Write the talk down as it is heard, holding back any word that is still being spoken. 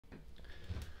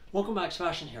Welcome back,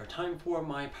 Sebastian here. Time for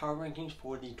my power rankings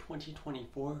for the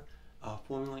 2024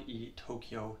 Formula E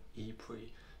Tokyo ePrix.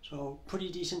 So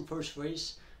pretty decent first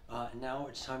race, and now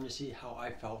it's time to see how I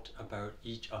felt about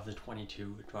each of the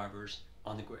 22 drivers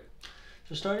on the grid.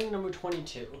 So starting number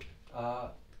 22,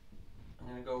 I'm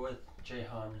going to go with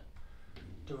Jehan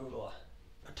Derula.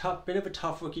 Bit of a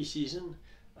tough rookie season.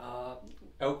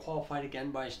 Out-qualified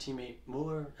again by his teammate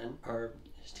Muller or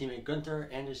his teammate Gunther,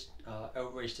 and is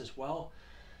out-raced as well.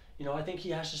 You know, I think he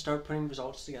has to start putting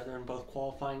results together in both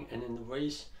qualifying and in the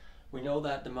race. We know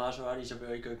that the Maserati is a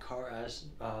very good car, as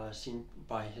seen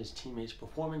by his teammates'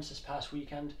 performance this past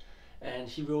weekend, and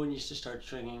he really needs to start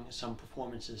stringing some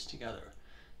performances together.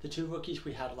 The two rookies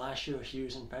we had last year,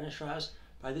 Hughes and Fenestraz,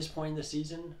 by this point in the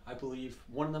season, I believe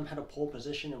one of them had a pole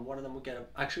position and one of them would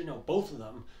get both of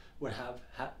them would have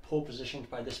had pole positions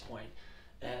by this point.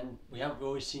 And we haven't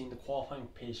really seen the qualifying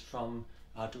pace from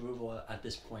Derula at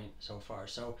this point so far.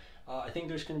 So I think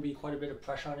there's going to be quite a bit of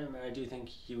pressure on him, and I do think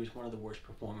he was one of the worst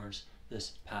performers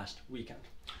this past weekend.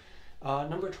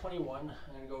 Number 21,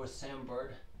 I'm going to go with Sam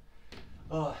Bird.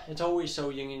 It's always so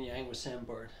yin and yang with Sam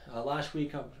Bird.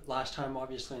 Last time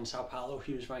obviously in Sao Paulo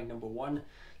he was ranked number 1.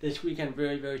 This weekend,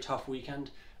 very, very tough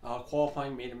weekend.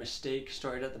 Qualifying, made a mistake,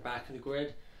 started at the back of the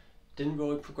grid. Didn't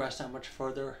really progress that much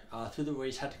further. Through the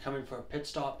race, had to come in for a pit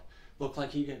stop. Looked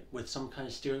like he with some kind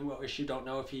of steering wheel issue. Don't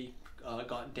know if he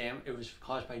it was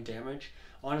caused by damage.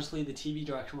 Honestly, the TV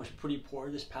direction was pretty poor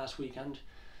this past weekend,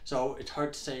 so it's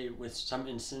hard to say with some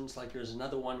incidents. Like there's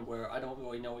another one where I don't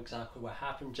really know exactly what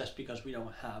happened just because we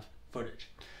don't have footage.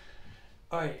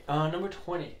 Alright, number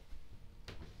 20.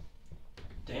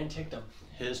 Dan Ticktum.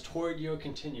 His torrid year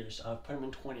continues. Put him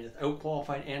in 20th.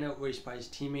 Out-qualified and out-raced by his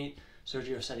teammate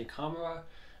Sergio Sette Camara.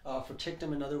 For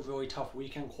Ticktum, another really tough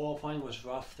weekend. Qualifying was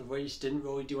rough. The race didn't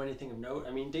really do anything of note.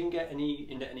 I mean, didn't get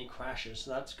into any crashes,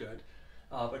 so that's good.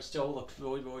 But still looked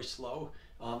really, really slow,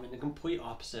 and the complete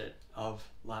opposite of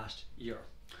last year.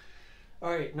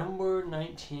 Alright, number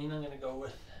 19, I'm going to go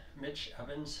with Mitch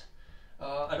Evans.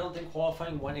 I don't think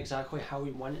qualifying went exactly how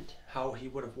he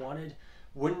would have wanted.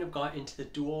 Wouldn't have got into the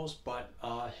duels, but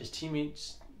his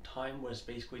teammates' time was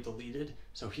basically deleted,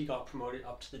 so he got promoted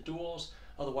up to the duels.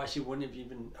 Otherwise, he wouldn't have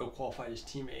even out-qualified his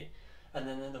teammate. And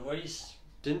then in the race,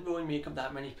 didn't really make up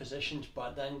that many positions,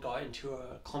 but then got into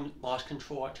lost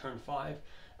control at turn 5,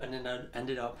 and then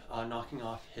ended up knocking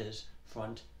off his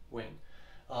front wing.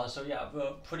 So yeah,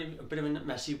 a bit of a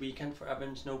messy weekend for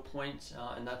Evans. No points,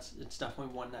 and it's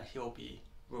definitely one that he'll be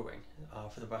ruining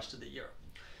for the rest of the year.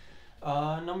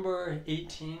 Number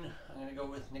 18, I'm going to go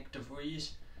with Nick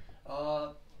DeVries.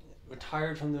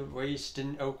 Retired from the race,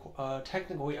 didn't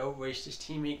technically outrace his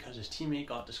teammate because his teammate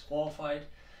got disqualified,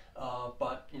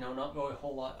 but you know, not really a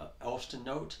whole lot else to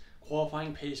note.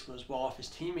 Qualifying pace was well off his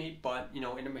teammate, but you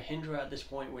know, in a Mahindra at this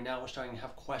point, we're starting to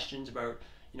have questions about,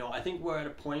 you know, I think we're at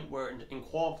a point where in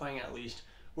qualifying at least,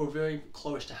 we're very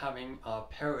close to having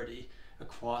parity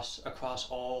across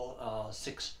all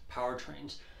 6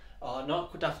 powertrains.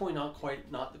 Definitely not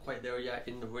quite there yet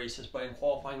in the races, but in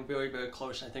qualifying, very, very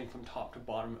close, I think, from top to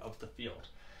bottom of the field.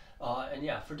 And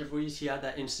yeah, for DeVries, he had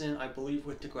that incident, I believe,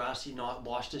 with Degrassi,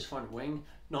 lost his front wing.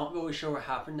 Not really sure what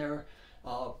happened there,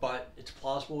 but it's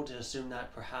plausible to assume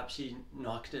that perhaps he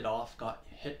knocked it off,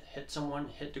 hit someone,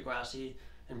 hit Degrassi,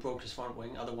 and broke his front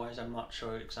wing. Otherwise, I'm not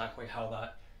sure exactly how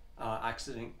that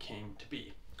accident came to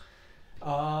be.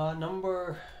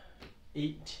 Number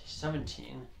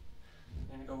 17. I'm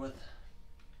going to go with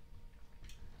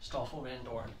Stoffel Van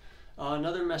Dorn.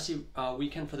 Another messy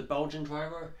weekend for the Belgian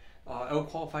driver.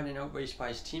 Out-qualified and out-raced by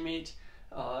his teammate.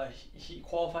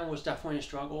 Qualifying was definitely a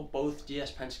struggle. Both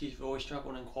DS Penske's really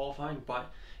struggled in qualifying,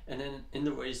 and then in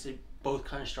the race they both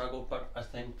kind of struggled, but I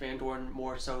think Van Dorn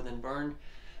more so than Byrne.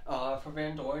 For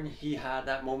Van Dorn, he had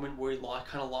that moment where he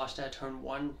kind of lost at turn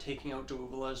 1, taking out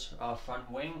Derula's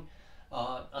front wing.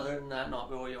 Other than that,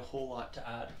 not really a whole lot to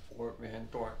add for Van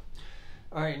Dorn.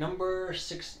 Alright, number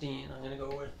 16, I'm going to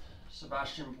go with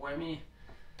Sebastian Buemi.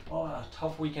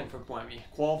 Tough weekend for Buemi.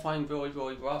 Qualifying really,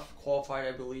 really rough. Qualified,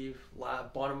 I believe,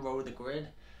 bottom row of the grid.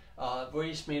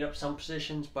 Race made up some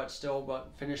positions, but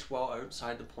finished well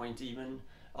outside the points, even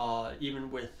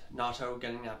with Nato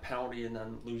getting that penalty and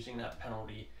then losing that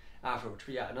penalty afterwards.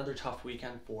 But yeah, another tough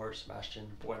weekend for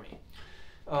Sebastian Buemi.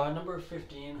 Number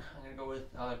 15, I'm going to go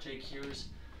with Jake Hughes.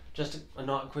 Just a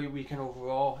not great weekend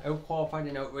overall. Out-qualified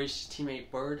and out-raced his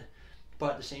teammate Bird,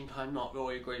 but at the same time, not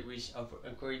really a great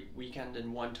weekend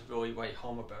and one to really write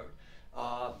home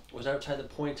about. Was outside the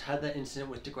points, had that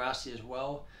incident with Degrassi as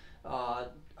well.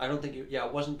 I don't think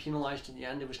it wasn't penalized in the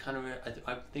end. It was kind of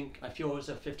I feel it was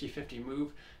a 50-50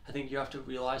 move. I think you have to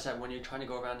realize that when you're trying to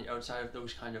go around the outside of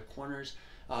those kind of corners,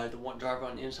 the one driver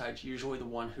on the inside is usually the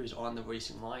one who's on the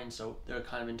racing line, so they're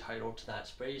kind of entitled to that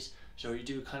space. So you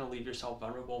do kind of leave yourself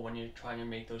vulnerable when you're trying to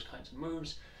make those kinds of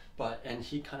moves. And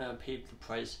he kind of paid the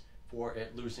price for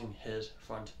it losing his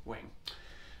front wing.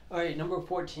 All right, number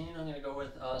 14, I'm going to go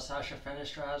with Sasha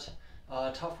Fenestraz.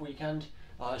 Tough weekend,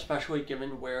 especially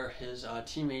given where his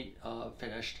teammate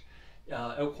finished.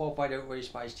 Out-qualified,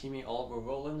 out-raced by his teammate Oliver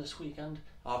Rowland this weekend.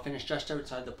 Finished just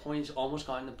outside the points, almost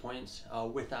got in the points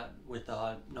with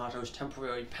Nato's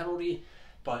temporary penalty.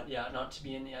 But yeah, not to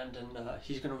be in the end, and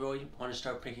he's going to really want to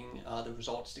start picking the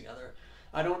results together.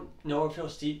 I don't know if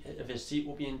his seat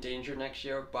will be in danger next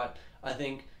year, but I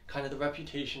think kind of the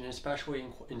reputation, especially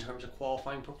in terms of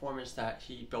qualifying performance that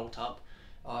he built up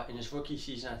in his rookie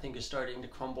season, I think is starting to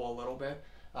crumble a little bit,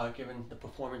 given the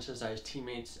performances that his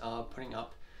teammates putting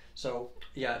up. So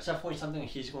yeah, it's definitely something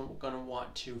he's going to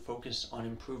want to focus on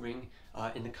improving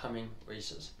in the coming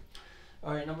races.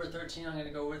 All right, number 13, I'm going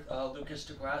to go with Lucas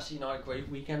di Grassi. Not a great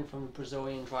weekend from the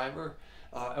Brazilian driver.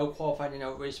 Out-qualified and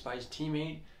out-raced by his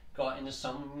teammate. Got into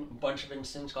bunch of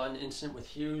incidents. Got in an incident with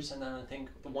Hughes, and then I think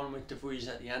the one with DeVries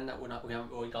at the end that we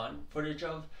haven't really gotten footage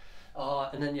of.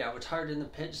 And then yeah, retired in the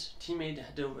pits. Teammate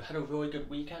had a really good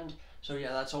weekend. So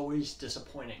yeah, that's always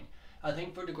disappointing. I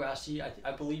think for di Grassi,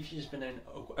 I believe he's been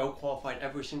out-qualified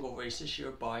every single race this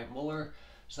year by Muller.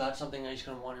 So that's something that he's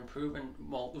going to want to improve. And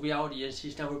well, the reality is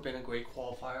he's never been a great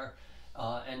qualifier.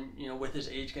 And you know, with his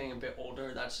age getting a bit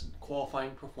older, that's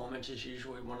qualifying performance is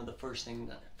usually one of the first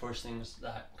things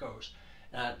that goes.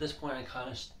 And at this point, I kind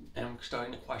of am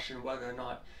starting to question whether or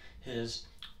not his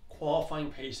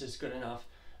qualifying pace is good enough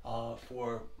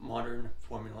for modern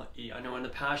Formula E. I know in the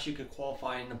past you could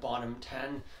qualify in the bottom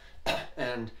 10,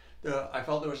 and I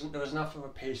felt there was enough of a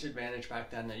pace advantage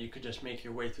back then that you could just make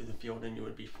your way through the field and you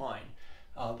would be fine.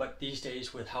 But these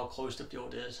days, with how close the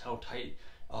field is, how tight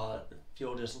the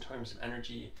field is in terms of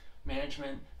energy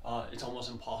management, it's almost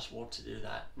impossible to do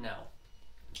that now.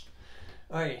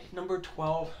 Alright, number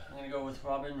 12, I'm going to go with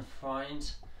Robin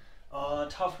Freins.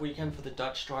 Tough weekend for the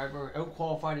Dutch driver.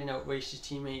 Out-qualified and out-raced his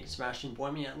teammate Sebastian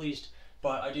Buemi at least,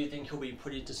 but I do think he'll be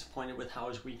pretty disappointed with how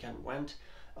his weekend went.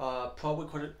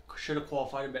 Probably should have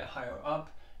qualified a bit higher up,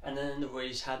 and then in the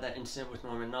race had that incident with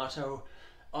Norman Nato.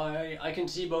 I can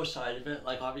see both sides of it.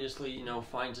 Like, obviously, you know,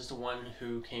 Freins is the one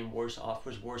who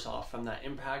was worse off from that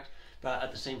impact, but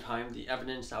at the same time, the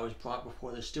evidence that was brought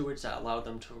before the stewards that allowed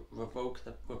them to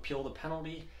repeal the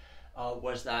penalty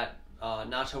was that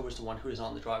Nato was the one who was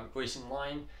on the racing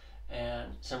line,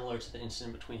 and similar to the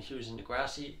incident between Hughes and di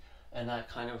Grassi, and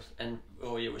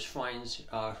really it was Freins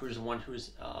who was the one who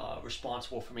was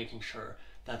responsible for making sure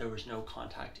that there was no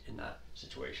contact in that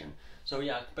situation. So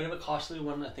yeah, bit of a costly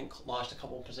one. I think lost a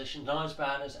couple of positions. Not as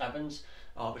bad as Evans,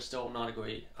 but still not a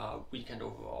great weekend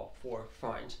overall for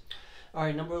Freins.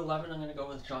 Alright, number 11, I'm going to go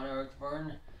with John-Eric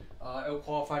Verne.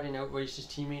 Out-qualified and out-raced his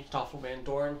teammate Stoffel Van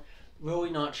Dorn.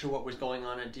 Really not sure what was going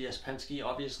on at DS Penske.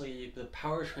 Obviously, the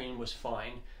powertrain was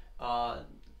fine.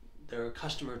 Their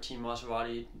customer team,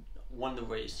 Maserati, won the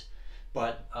race.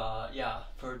 But yeah,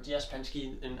 for DS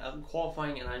Penske in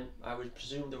qualifying, and I would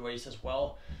presume the race as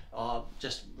well,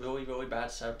 just really, really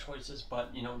bad setup choices. But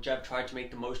you know, Jeb tried to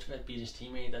make the most of it, beat his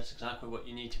teammate. That's exactly what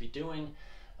you need to be doing.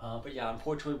 But yeah,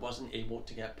 unfortunately wasn't able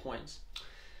to get points.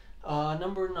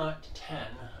 Number 10,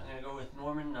 I'm going to go with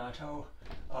Norman Nato.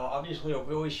 Obviously a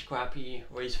really scrappy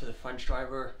race for the French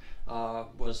driver.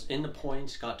 Was in the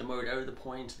points, got demoted out of the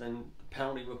points, then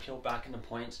penalty repealed back in the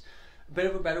points. A bit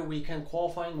of a better weekend.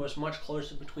 Qualifying was much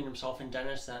closer between himself and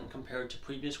Dennis than compared to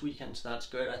previous weekends, so that's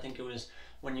good. I think it was,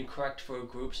 when you correct for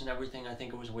groups and everything, I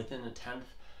think it was within a tenth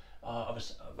of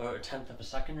a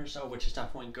second or so, which is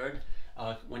definitely good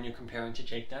when you're comparing to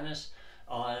Jake Dennis.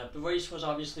 The race was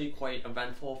obviously quite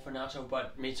eventful for Nato,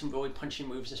 but made some really punchy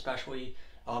moves, especially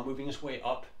moving his way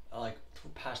up like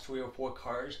past 3 or 4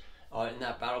 cars in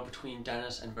that battle between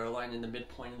Dennis and Verline in the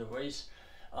midpoint of the race.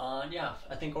 Yeah,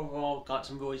 I think overall got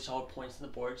some really solid points on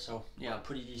the board, so yeah,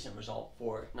 pretty decent result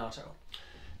for Nato.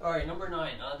 Alright, number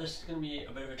 9, this is going to be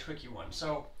a bit of a tricky one.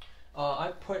 So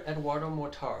I put Eduardo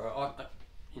Mortara,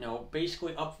 you know,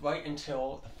 basically up right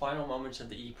until the final moments of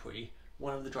the ePrix,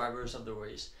 one of the drivers of the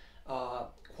race.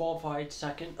 Qualified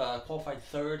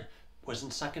third, was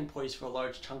in second place for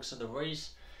large chunks of the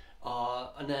race,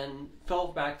 and then fell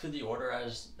back through the order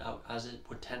as it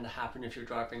would tend to happen if you're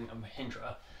driving a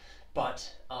Mahindra. But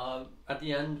at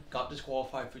the end, got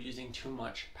disqualified for using too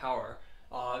much power.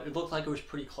 It looked like it was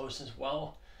pretty close as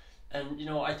well. And you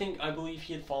know, I believe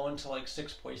he had fallen to like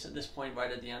 6th place at this point,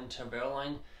 right at the end to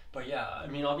Verline. But yeah, I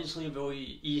mean, obviously a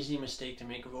very easy mistake to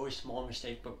make, a really small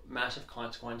mistake, but massive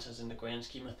consequences in the grand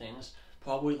scheme of things.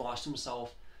 Probably lost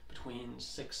himself between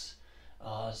 6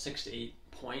 to 8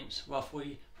 points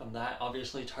roughly from that.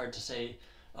 Obviously, it's hard to say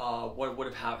where he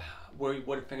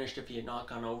would have finished if he had not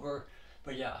gone over.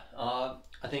 But yeah,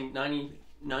 I think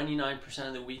 99%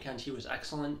 of the weekend he was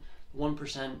excellent.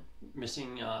 1%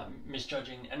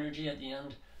 misjudging energy at the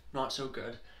end, not so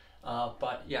good.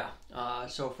 But yeah,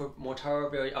 so for Mortara,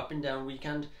 very up and down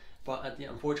weekend. But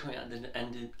unfortunately at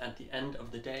the end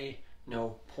of the day,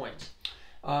 no points.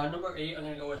 Number 8, I'm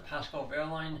going to go with Pascal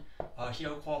Wehrlein. He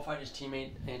out-qualified his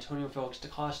teammate Antonio Felix da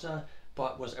Costa,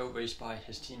 but was outraced by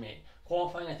his teammate.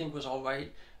 Qualifying, I think, was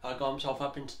alright. Got himself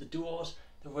up into the duels.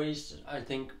 The race, I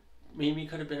think, maybe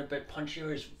could have been a bit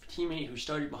punchier. His teammate who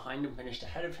started behind him finished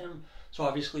ahead of him, so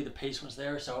obviously the pace was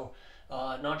there. So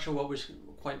not sure what was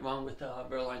quite wrong with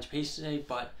Wehrlein's pace today,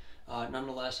 but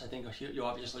nonetheless, I think you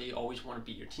obviously always want to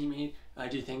beat your teammate. I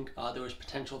do think there was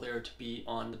potential there to be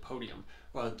on the podium,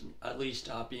 or at least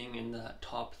being in the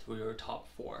top 3 or top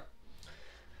 4.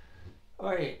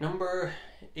 Alright, number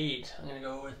 8, I'm going to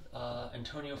go with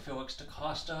Antonio Felix da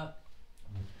Costa.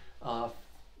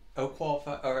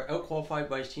 Out-qualified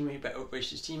by his teammate, but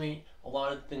outraced his teammate. A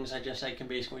lot of things I just said can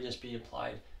basically just be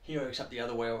applied here, except the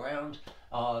other way around.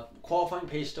 Qualifying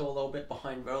pace still a little bit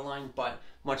behind Wehrlein, but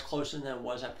much closer than it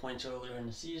was at points earlier in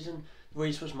the season. The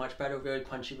race was much better, very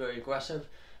punchy, very aggressive.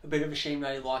 A bit of a shame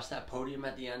that he lost that podium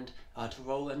at the end to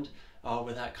Roland,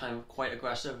 with that kind of quite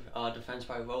aggressive defense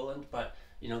by Roland, but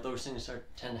you know, those things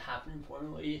tend to happen in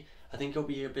Formula E. I think he'll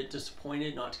be a bit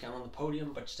disappointed not to get on the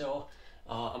podium, but still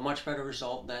a much better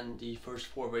result than the first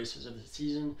 4 races of the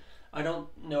season. I don't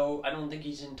think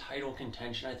he's in title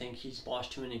contention. I think he's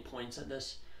lost too many points at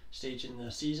this stage in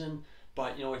the season,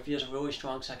 but you know, if he has a really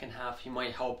strong second half, he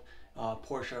might help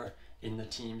Porsche in the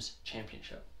team's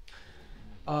championship.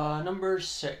 Number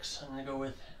 6, I'm going to go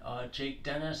with Jake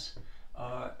Dennis.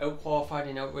 Out-qualified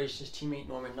and outraced his teammate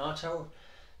Norman Nato.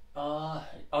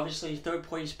 Obviously 3rd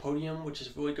place podium, which is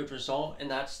a really good result,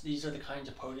 and these are the kinds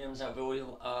of podiums that really,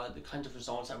 the kinds of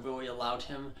results that really allowed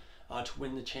him to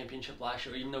win the championship last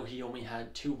year, even though he only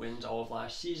had 2 wins all of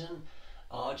last season.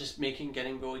 Just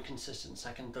getting really consistent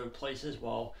 2nd, 3rd places,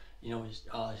 while you know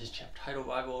his title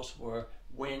rivals were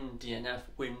win DNF,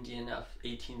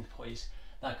 18th place,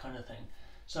 that kind of thing.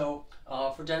 So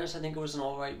for Dennis, I think it was an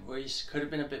alright race. Could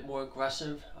have been a bit more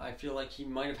aggressive. I feel like he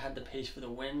might have had the pace for the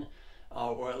win.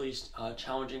 Or at least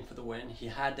challenging for the win. He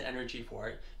had the energy for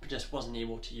it, but just wasn't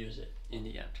able to use it in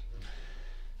the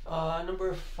end.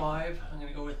 Number 5, I'm going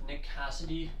to go with Nick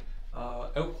Cassidy.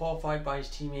 Out-qualified by his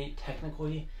teammate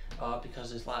technically, because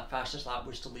his fastest lap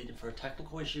was deleted for a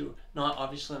technical issue.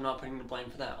 Obviously, I'm not putting the blame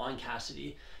for that on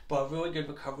Cassidy, but a really good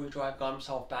recovery drive, got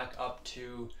himself back up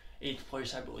to 8th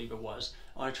place, I believe it was,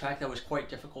 on a track that was quite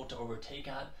difficult to overtake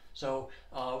at. So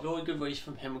really good race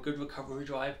from him, a good recovery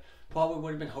drive. Probably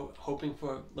would have been hoping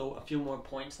for a few more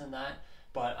points than that,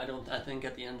 but I think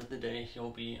at the end of the day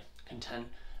he'll be content.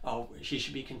 He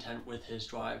should be content with his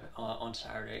drive on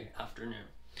Saturday afternoon.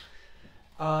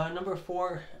 Number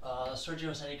 4,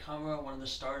 Sergio Sette, one of the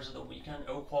stars of the weekend,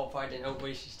 out-qualified and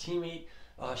outraced his teammate.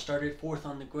 Started 4th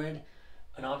on the grid,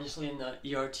 and obviously in the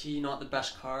ERT, not the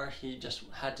best car. He just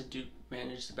had to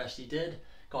manage the best he did.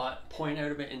 Got a point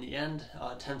out of it in the end,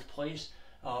 10th place.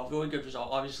 Really good result.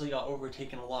 Obviously got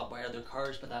overtaken a lot by other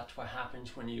cars, but that's what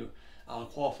happens when you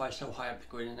qualify so high up the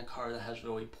grid in a car that has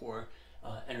really poor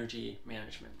energy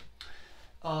management.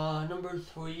 Number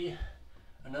 3,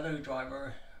 another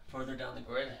driver further down the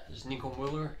grid is Nico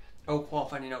Müller.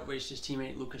 Out-qualified and outraced his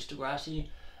teammate Lucas di Grassi.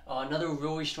 Another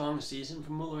really strong season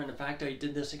for Müller, and the fact that he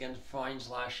did this against Fines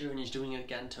last year and he's doing it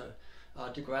again to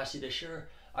di Grassi this year.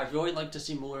 I'd really like to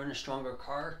see Müller in a stronger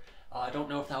car. I don't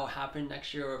know if that will happen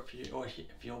next year, or if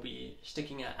he'll be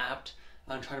sticking at Abt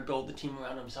and trying to build the team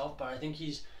around himself. But I think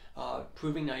he's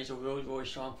proving that he's a really, really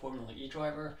strong Formula E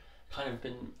driver. Kind of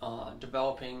been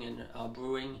developing and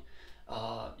brewing,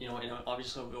 in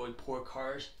obviously really poor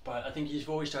cars. But I think he's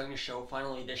really starting to show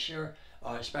finally this year,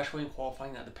 especially in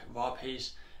qualifying, that the raw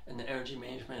pace and the energy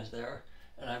management is there.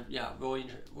 And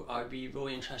I'd be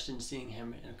really interested in seeing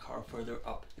him in a car further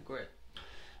up the grid.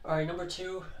 Alright, number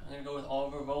 2, I'm going to go with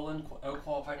Oliver Roland,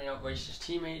 out-qualified and outraced his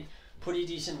teammate. Pretty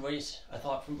decent race, I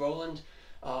thought, from Roland.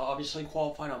 Obviously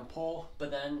qualified on pole,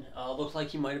 but then looked like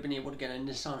he might have been able to get a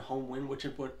Nissan home win, which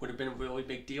would have been a really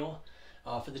big deal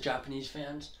for the Japanese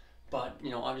fans. But,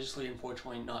 obviously,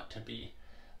 unfortunately, not to be.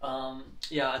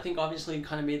 I think obviously he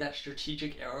kind of made that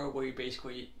strategic error where he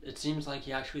basically, it seems like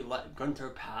he actually let Gunther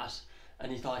pass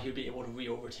and he thought he'd be able to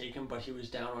re-overtake him, but he was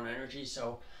down on energy.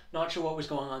 So not sure what was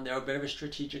going on there. A bit of a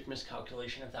strategic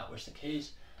miscalculation if that was the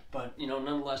case. But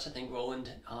nonetheless, I think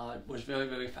Roland was very,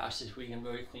 very fast this weekend,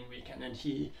 very clean weekend, and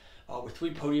he, with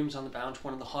 3 podiums on the bounce,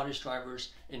 one of the hottest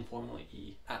drivers in Formula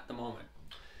E at the moment.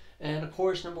 And of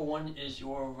course, number 1 is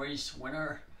your race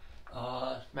winner,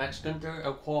 Max Günther,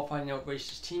 out-qualifying, out-raced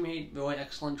his teammate. Really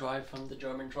excellent drive from the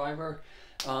German driver.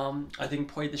 I think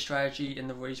played the strategy in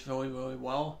the race really, really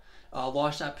well.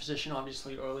 Lost that position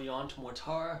obviously early on to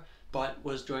Mortara, but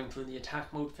was going through the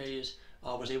attack mode phase,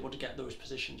 was able to get those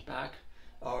positions back.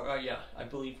 I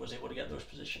believe was able to get those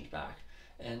positions back.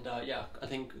 And I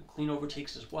think clean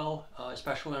overtakes as well,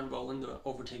 especially on Roland, the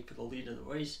overtake for the lead of the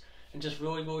race. And just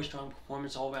really, really strong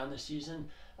performance all around this season,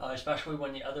 especially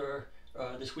when the other,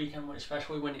 this weekend,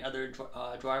 especially when the other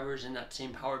drivers in that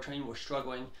same powertrain were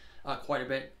struggling quite a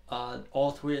bit.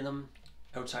 All 3 of them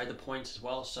outside the points as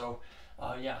well. So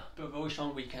but a really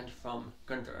strong weekend from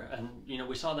Günther. And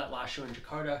we saw that last year in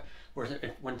Jakarta, where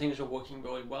when things are working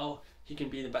really well, he can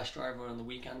be the best driver on the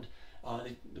weekend.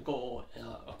 The goal,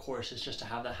 of course, is just to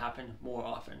have that happen more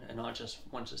often and not just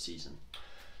once a season.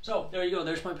 So there you go.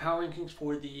 There's my power rankings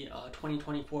for the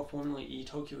 2024 Formula E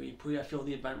Tokyo ePrix. I feel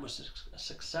the event was a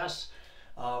success.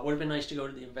 Would have been nice to go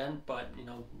to the event, but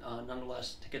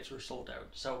nonetheless, tickets were sold out.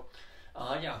 So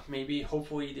maybe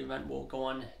hopefully the event will go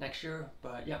on next year.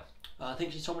 But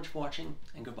thank you so much for watching,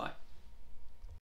 and goodbye.